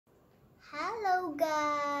Hello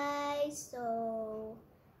guys, so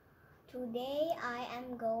today I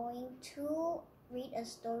am going to read a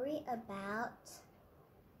story about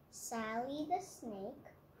Sally the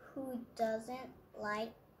snake who doesn't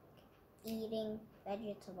like eating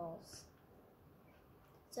vegetables.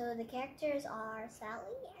 So the characters are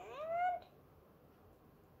Sally and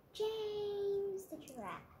James the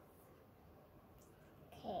giraffe.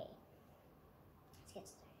 Okay, let's get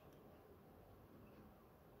started.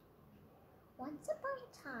 Once upon a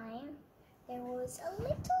time, there was a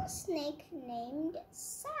little snake named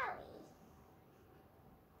Sally.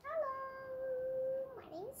 Hello, my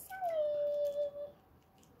name's Sally.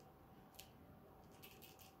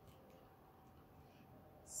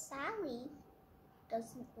 Sally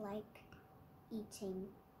doesn't like eating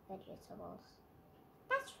vegetables.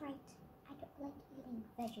 That's right, I don't like eating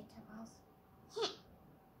vegetables.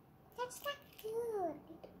 That's not good.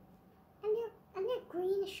 And they're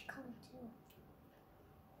greenish color too.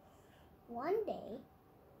 One day,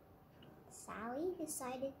 Sally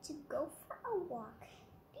decided to go for a walk.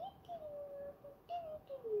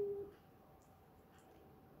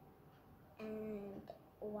 And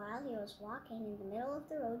while he was walking in the middle of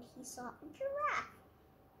the road, he saw a giraffe.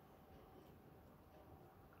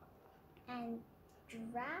 And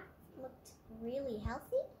giraffe looked really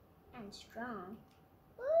healthy and strong.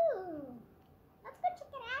 Ooh, let's go check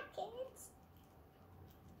it out, kids.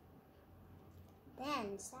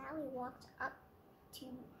 Then Sally walked up to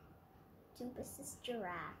Mrs.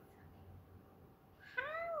 Giraffe.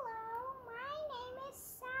 Hello, my name is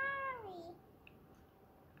Sally.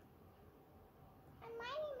 And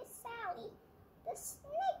my name is Sally, the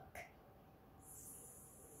snake.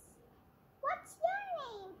 What's your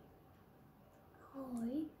name? Hi,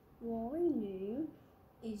 my name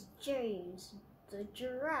is James, the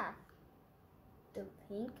giraffe. The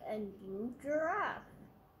pink and blue giraffe.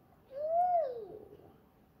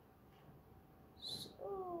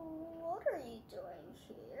 What are you doing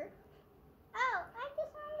here? Oh, I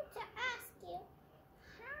just wanted to ask you.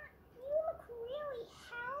 You look really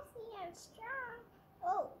healthy and strong.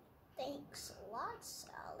 Oh, thanks a lot,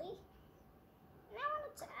 Sally. And I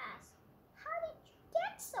wanted to ask, how did you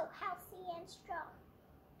get so healthy and strong?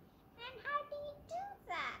 And how do you do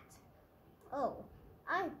that? Oh,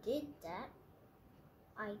 I did that.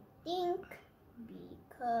 I think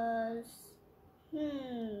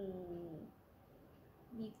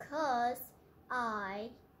because I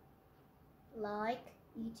like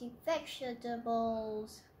eating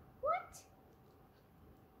vegetables. What?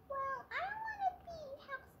 Well, I want to be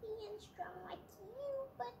healthy and strong like you,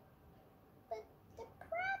 but the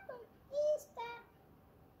problem is that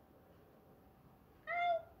I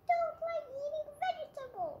don't like eating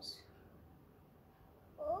vegetables.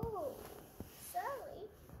 Oh, sorry,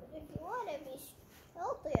 but if you want to be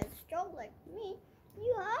healthy and strong like me,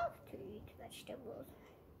 you have to eat vegetables.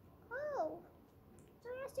 Oh, so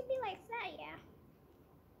it has to be like that, yeah?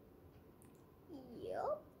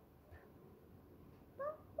 Yup.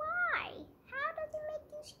 But why? How does it make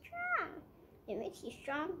you strong? It makes you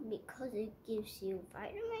strong because it gives you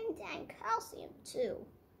vitamins and calcium too.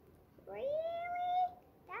 Really?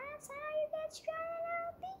 That's how you get strong and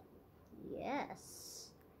healthy? Yes.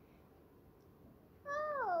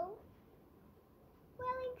 Oh.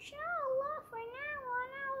 Well, inshallah, for now on,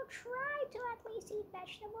 I will try to at least eat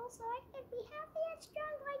vegetables so I can be healthy and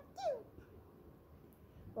strong like you.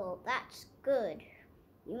 Well, that's good.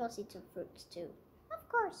 You must eat some fruits too. Of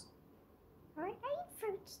course. Alright, I eat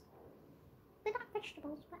fruits. But not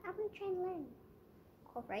vegetables, but I'm going to try and learn.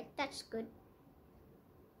 Alright, that's good.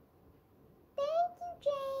 Thank you,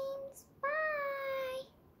 James. Bye.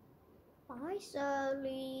 Bye,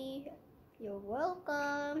 Sally. You're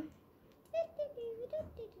welcome.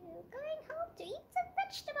 Going home to eat some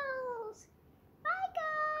vegetables. Bye,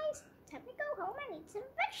 guys. Time to go home and eat some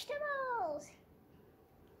vegetables.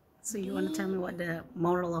 So you want to tell me what the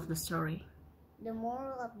moral of the story? The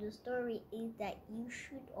moral of the story is that you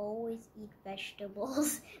should always eat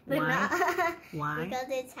vegetables. But Why? Not Why? Because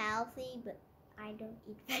it's healthy, but I don't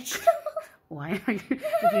eat vegetables. Why are you,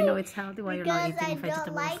 if you know it's healthy, why you're not eating Because I vegetables?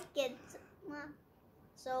 don't like it.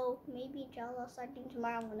 So maybe inshallah starting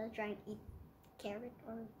tomorrow I'm gonna try and eat carrot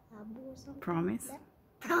or abu or something. Promise? Like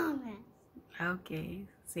Promise. Okay.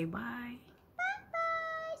 Say bye.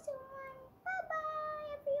 Bye-bye everyone. Bye-bye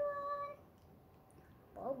everyone.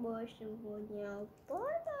 Bye-bye semuanya.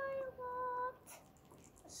 Bye-bye.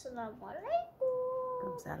 Assalamualaikum.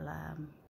 Waalaikumsalam.